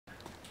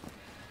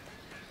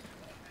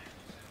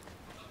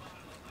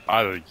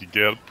I think you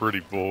get it,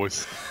 pretty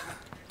boys.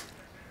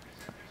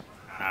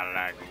 I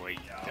like the way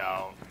you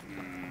talk.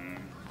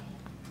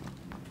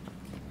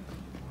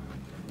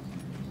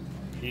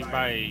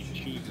 Anybody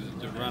chooses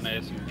to run a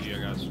SMG, I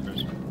got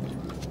stress.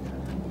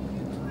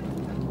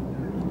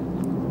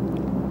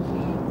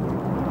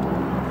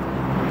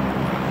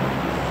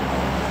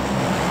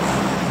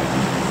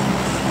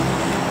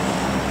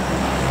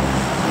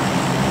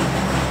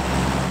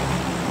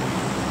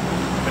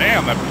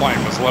 Damn, that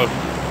plane was low.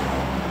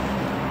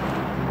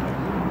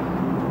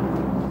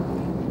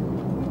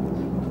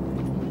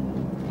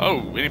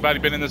 Oh, anybody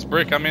been in this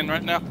brick I'm in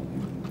right now?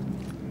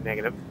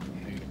 Negative.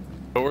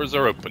 Doors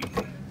are open.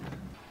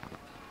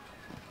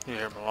 You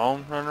hear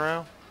Malone running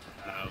around?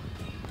 No.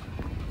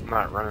 I'm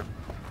not running.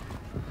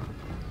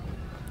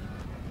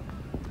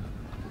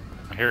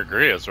 I hear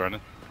Gria's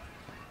running.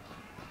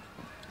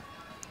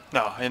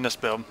 No, in this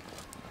building.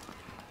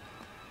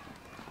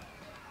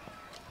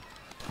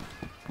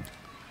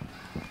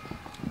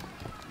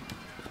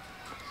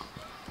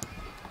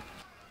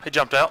 He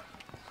jumped out.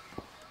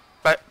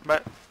 Back.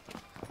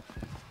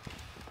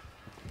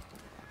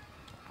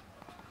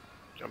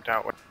 Jumped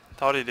out.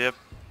 Thought he did.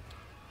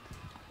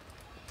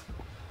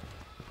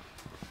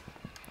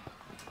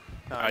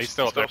 No, He's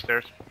still up there.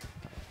 upstairs.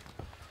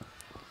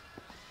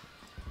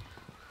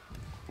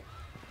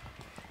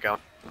 Go.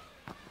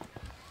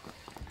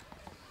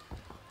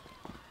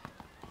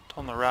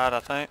 on the right, I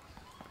think.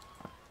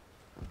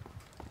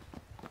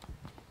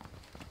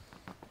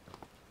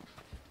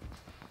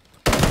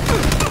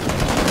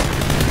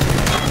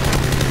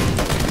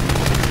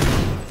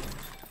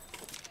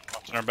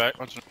 Watching our back,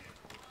 watching.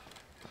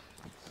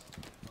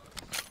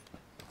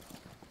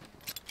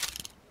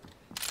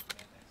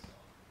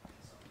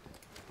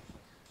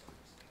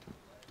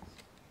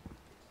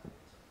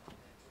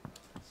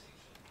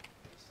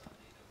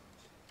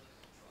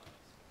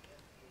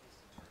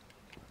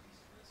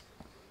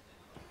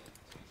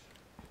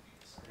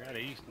 Got the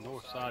east and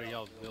north side of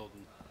y'all's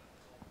building.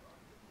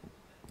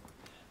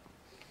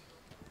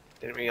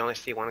 Didn't we only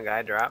see one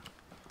guy drop?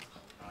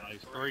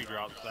 There's 3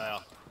 drops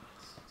south.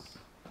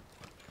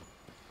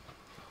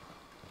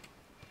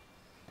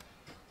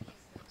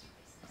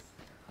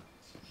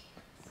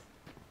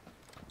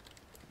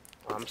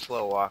 I'm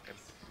slow walking.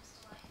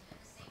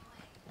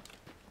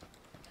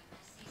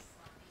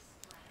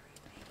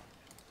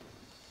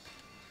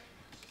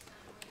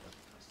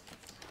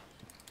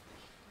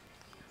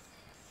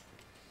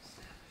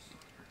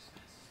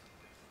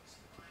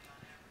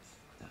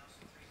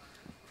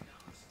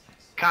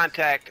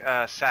 Contact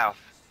south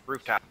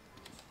rooftop.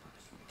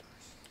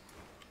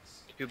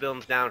 2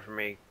 buildings down from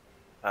me.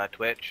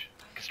 Twitch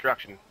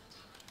construction.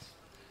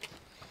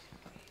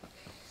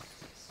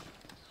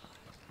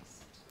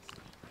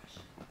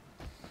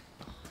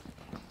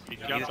 He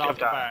just jumped off jumped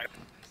the out. back.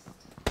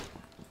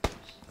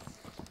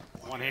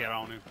 1 hit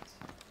on him.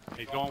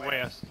 He's going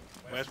west.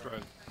 West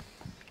road.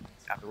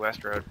 Out the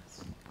west road.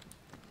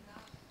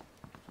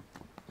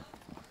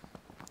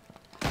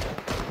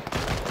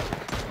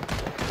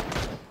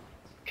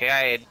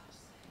 Okay,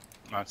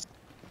 Nice.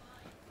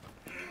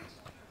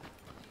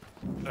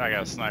 I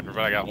got a sniper,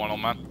 but I got one on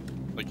mine.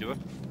 Thank you.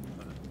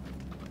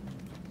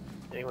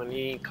 anyone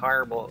need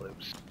car bullet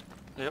loops?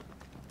 Yep.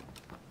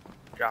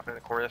 Drop in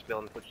the corner of this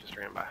building, put you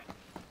strand by.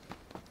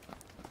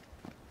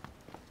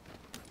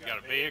 You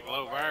got a vehicle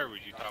over there, or was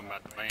you talking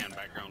about the van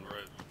back on the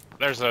road?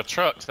 There's a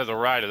truck to the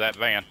right of that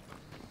van.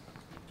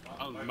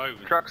 Oh, they're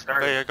moving. Truck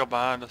started. Vehicle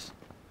behind us.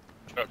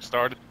 Truck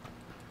started.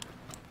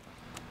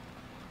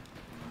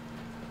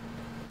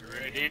 You're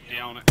ready empty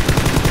on it.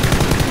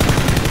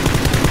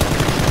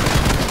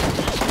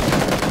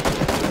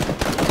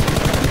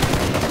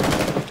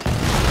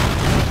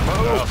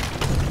 Oh.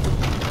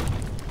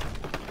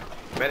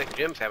 Medic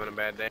Jim's having a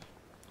bad day.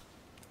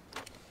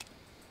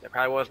 That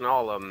probably wasn't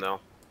all of them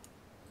though.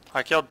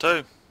 I killed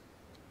 2.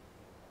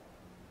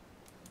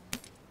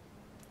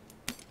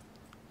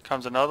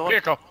 Comes another one.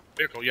 Vehicle.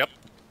 Vehicle, yep.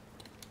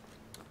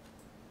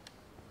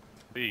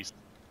 East.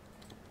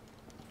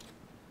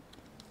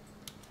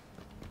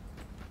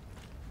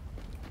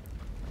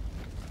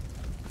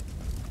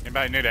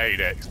 Anybody need an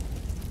 8X?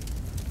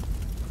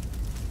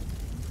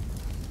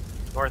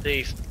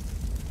 Northeast.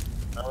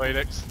 No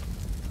 8X?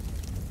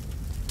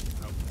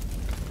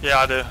 Yeah,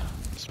 I do.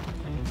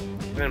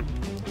 Then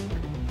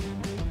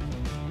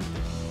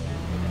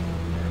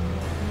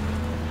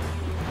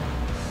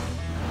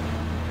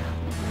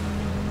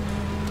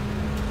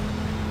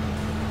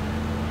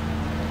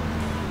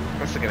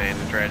what's gonna end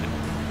the tragedy?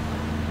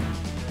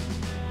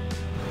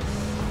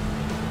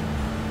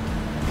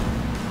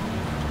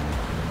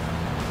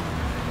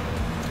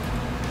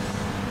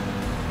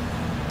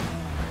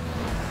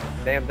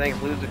 Damn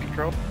things losing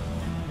control.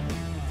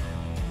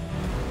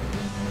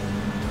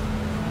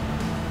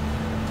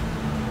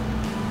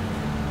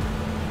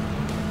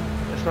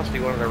 This must be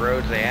one of the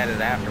roads they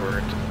added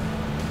afterwards.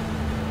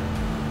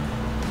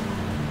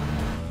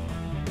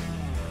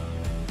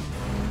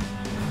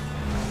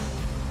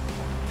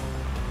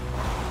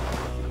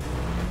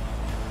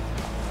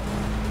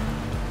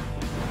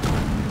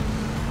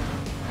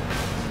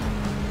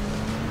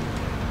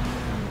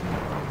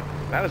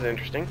 That was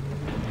interesting.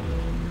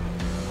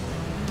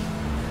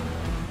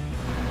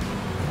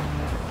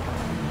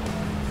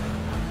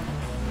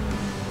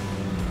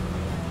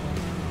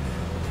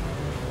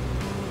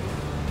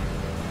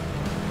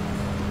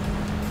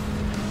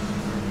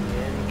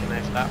 And can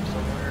I stop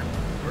somewhere?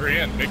 We're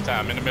in, big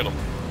time, in the middle.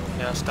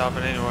 Yeah, stop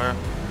it anywhere.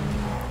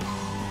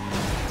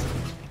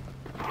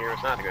 Here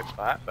was not a good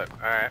spot, but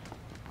alright.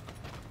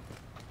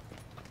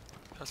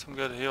 Got some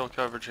good hill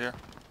coverage here.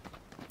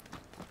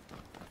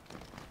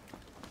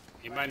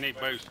 You might need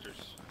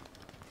boosters.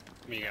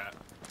 Me got.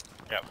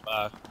 Got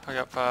 5. I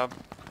got 5.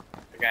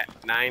 I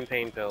got 9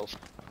 pain pills.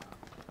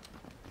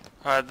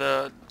 Alright,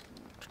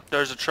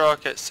 there's a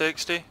truck at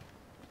 60,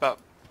 about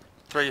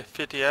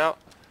 350 out.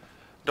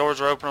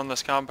 Doors are open on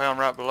this compound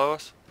right below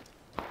us.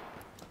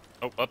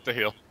 Oh, up the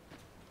hill.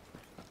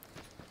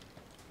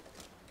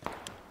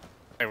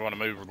 They want to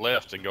move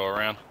left and go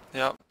around.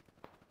 Yep.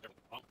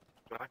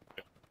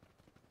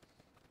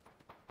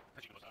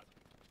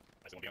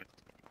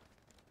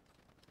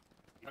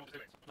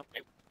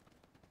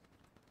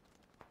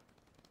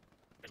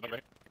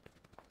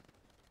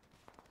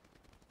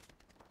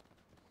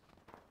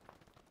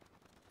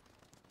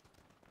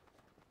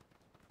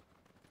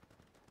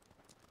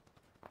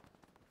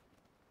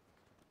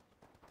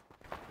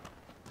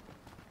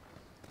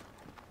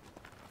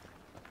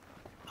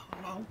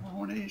 All I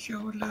want is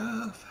your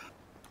love.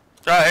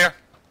 Right here.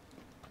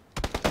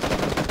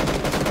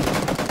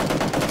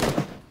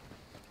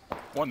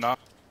 One knock.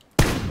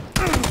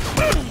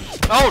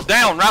 Oh,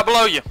 down, right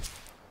below you.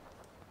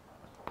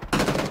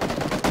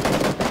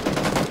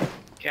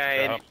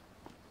 Okay,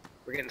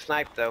 we're getting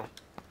sniped though.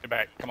 Get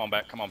back. Come on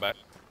back. Come on back.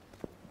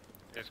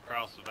 Just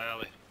across the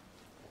valley.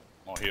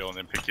 I'm gonna heal and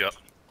then pick you up.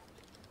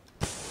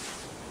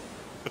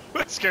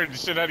 That scared the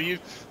shit out of you.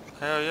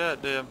 Hell yeah,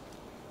 it did.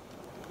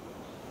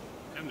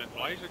 Didn't the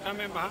blazer come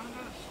in behind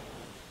us?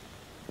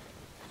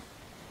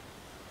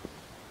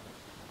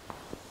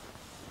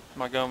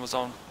 My gun was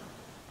on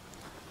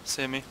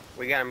semi.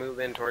 We gotta move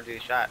in towards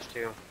these shots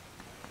too.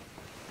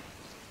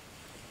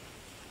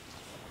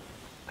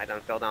 I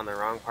done fell down the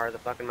wrong part of the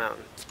fucking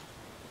mountain.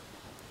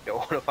 Don't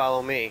wanna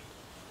follow me.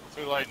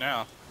 Too late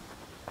now.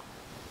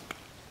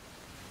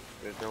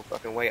 There's no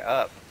fucking way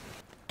up.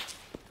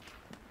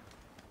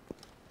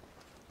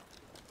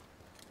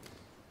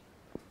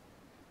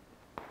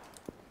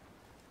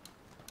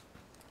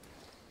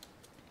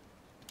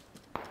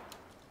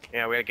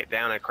 Yeah, we gotta get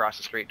down and across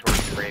the street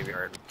towards the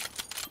graveyard.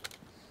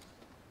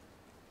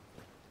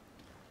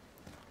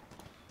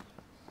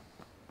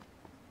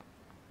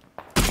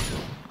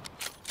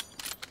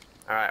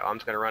 Alright, well, I'm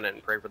just gonna run it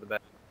and pray for the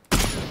best.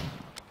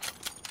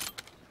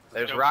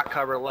 There's rock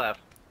cover left.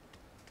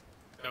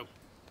 Go.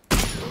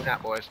 Move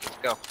out, boys. Let's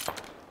go.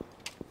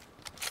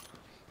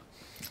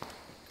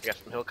 We got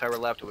some hill cover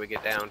left till we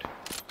get downed.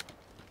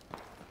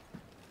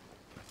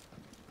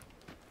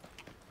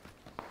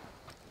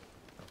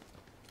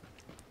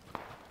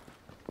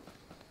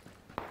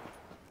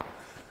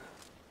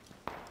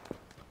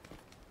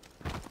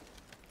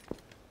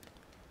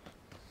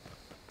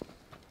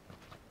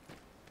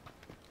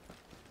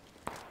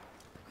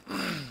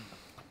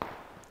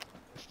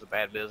 This is a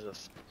bad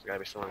business. There's gotta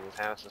be someone in these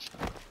houses.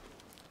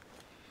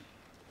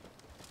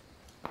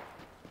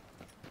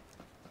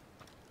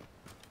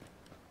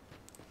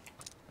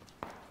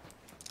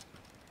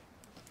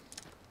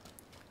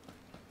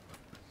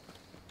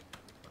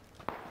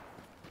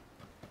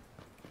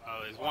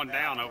 Oh, there's one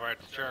down over at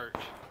the church.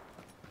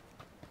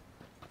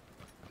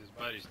 His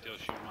buddy's still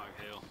shooting like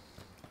hell.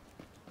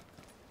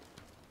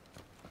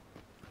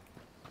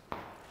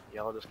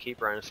 Y'all just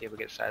keep running and see if we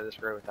get side of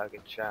this road without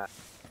getting shot.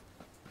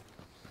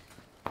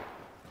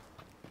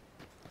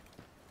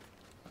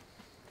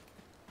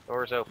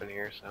 Door's open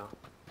here, so.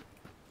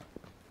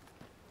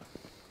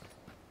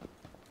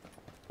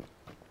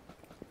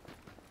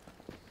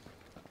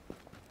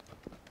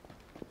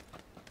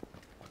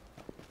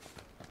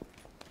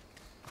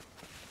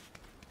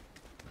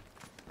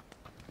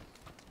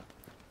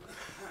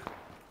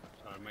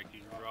 Try to make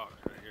these rocks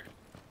right here.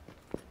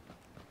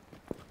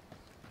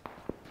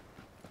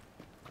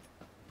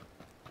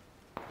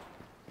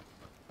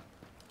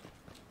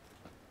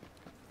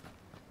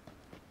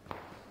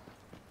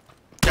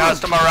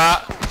 Guys to my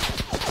right.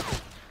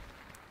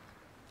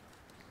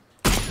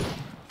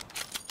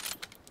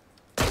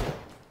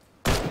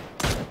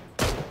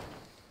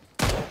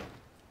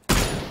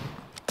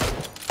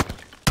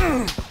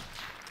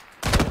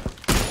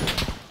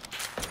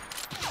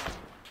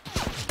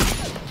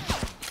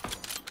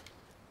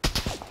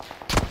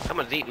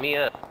 Someone's eating me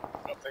up.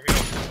 Up the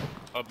hill.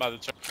 Up by the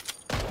church.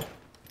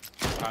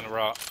 Behind the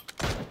rock.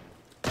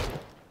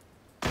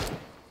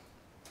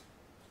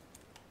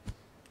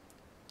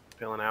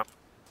 Filling out.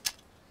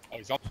 Oh,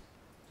 he's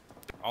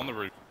on the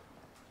roof.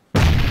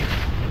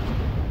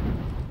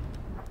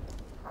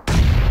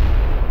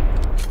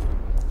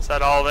 Is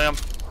that all of them?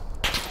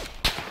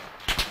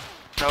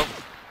 Nope.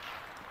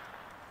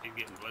 He's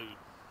getting glued.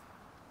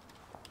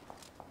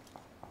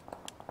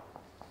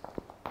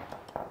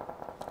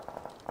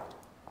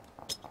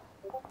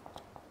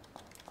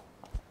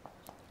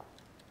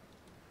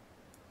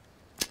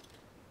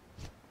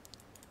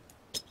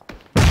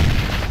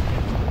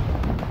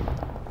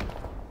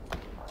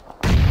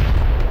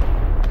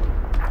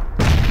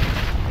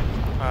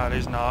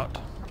 Alright, he's knocked.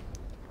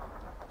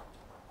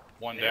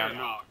 One They're down.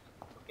 knocked.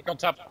 Look on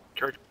top.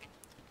 Church.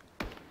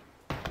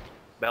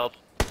 Belt.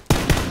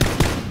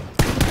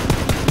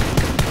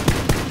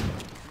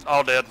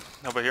 All dead.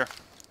 Over here.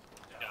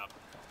 Yeah.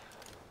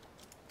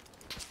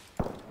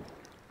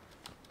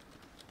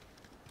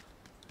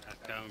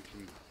 That dome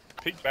can.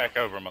 Peek back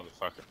over,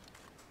 motherfucker.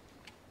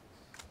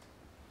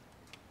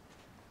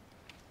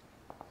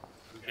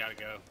 We gotta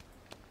go.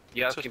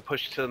 Yeah, you can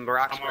push to the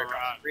rocks I'm right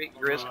across alright. the street.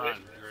 Chris, Chris.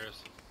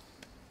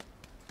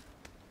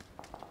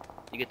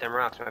 you get them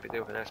rocks, might be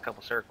good for the next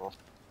couple circles.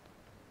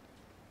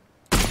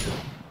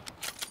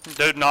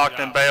 Dude knocked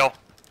in bail.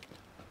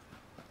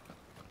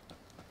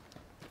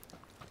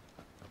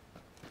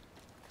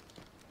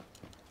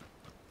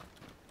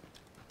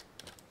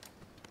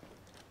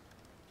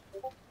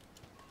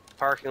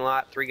 Parking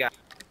lot, 3 guys.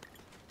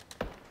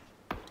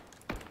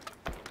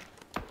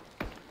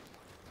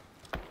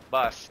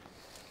 Bus.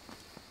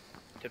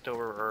 Tipped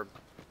over or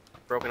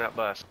broken up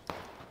bus.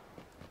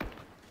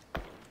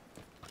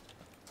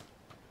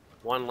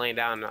 1 laying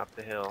down up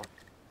the hill.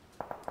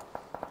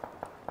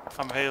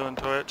 I'm healing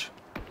Twitch.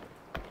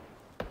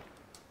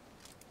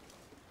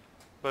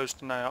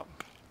 Boosting out.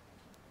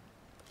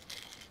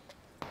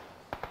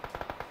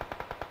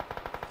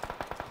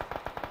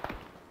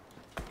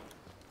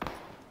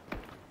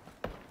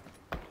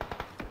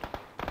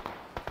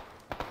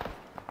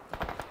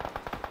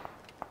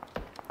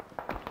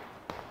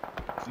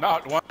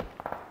 Not one.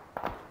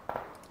 I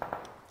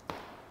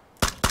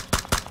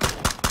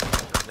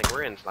think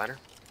we're in, Slider.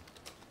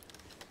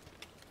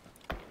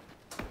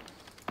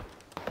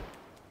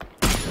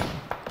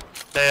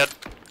 Dead.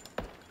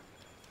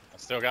 I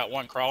still got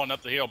one crawling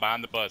up the hill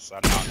behind the bus.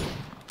 I'm not.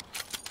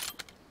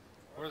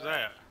 Where's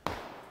that?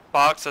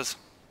 Boxes.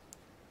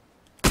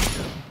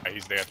 Hey,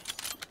 he's dead.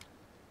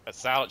 That's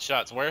silent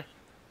shots. Where?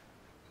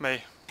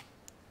 Me.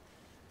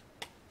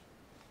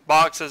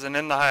 Boxes and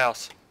in the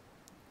house.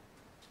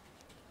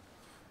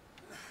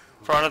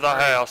 Front of the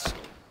house.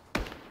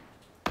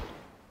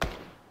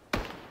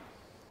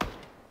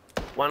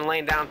 1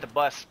 laying down at the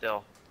bus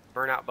still.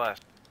 Burnout bus.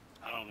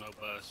 I don't know,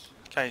 Bus.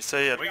 Can't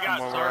see it We from got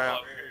where we're circle at.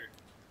 over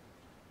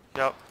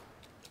here.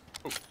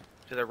 Yep.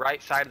 To the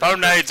right side of the Throw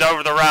street. nades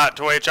over the right,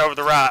 Twitch, over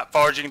the right.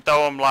 Far as you can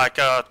throw them like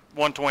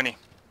 120.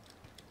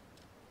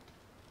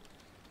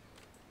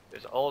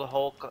 There's an old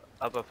hulk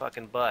of a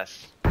fucking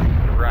bus. To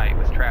the right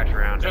with trash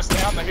around it. Just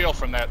down the hill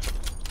from that.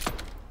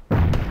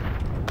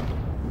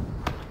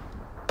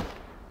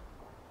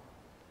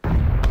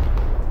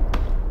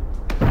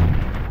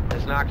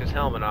 Just knocked his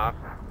helmet off.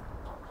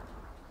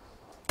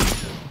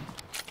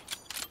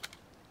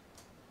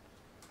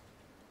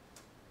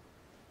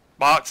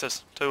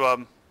 Boxes. 2 of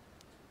them.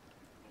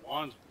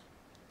 One's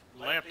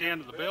left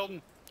end of the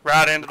building.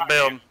 Right into the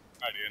building.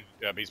 Right in.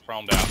 Yeah, he's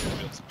prone down.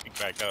 Let's peek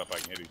back up. I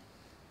can hit him.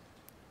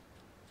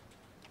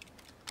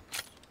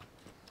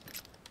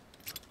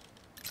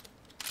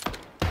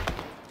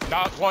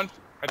 Knocked one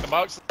at the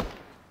box.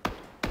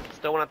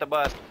 Still one at the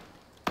bus.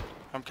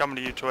 I'm coming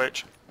to you,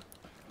 Twitch.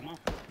 Come on.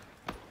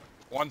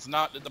 One's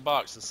knocked at the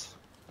boxes.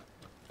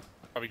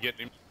 Probably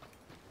getting him.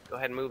 Go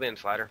ahead and move in,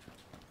 Slider.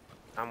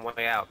 I'm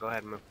way out. Go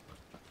ahead and move.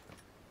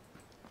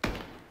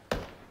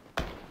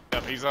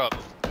 Yep, he's up.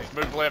 He's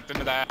moved left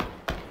into that.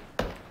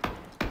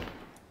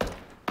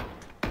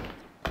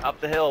 Up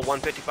the hill,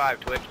 155,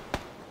 Twitch.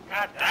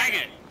 God dang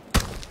it!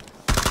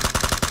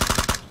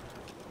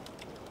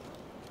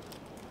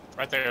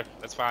 Right there.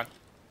 That's fine.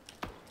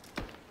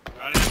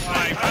 Right this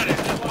way, right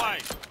this way.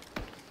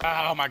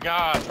 Oh my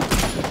god.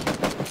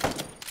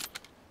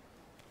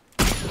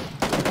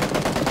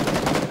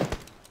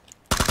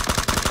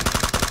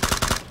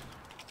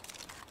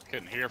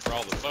 Couldn't hear for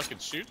all the fucking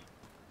shooting.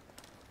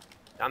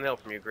 Down the hill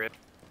from you, Grid.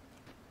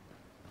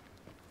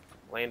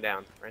 Laying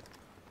down, right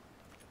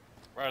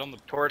Right on the.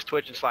 towards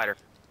Twitch and Slider.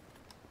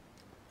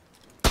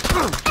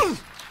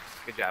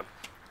 Good job.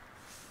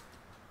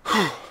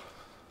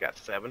 Got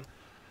 7.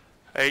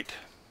 8.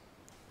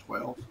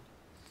 12.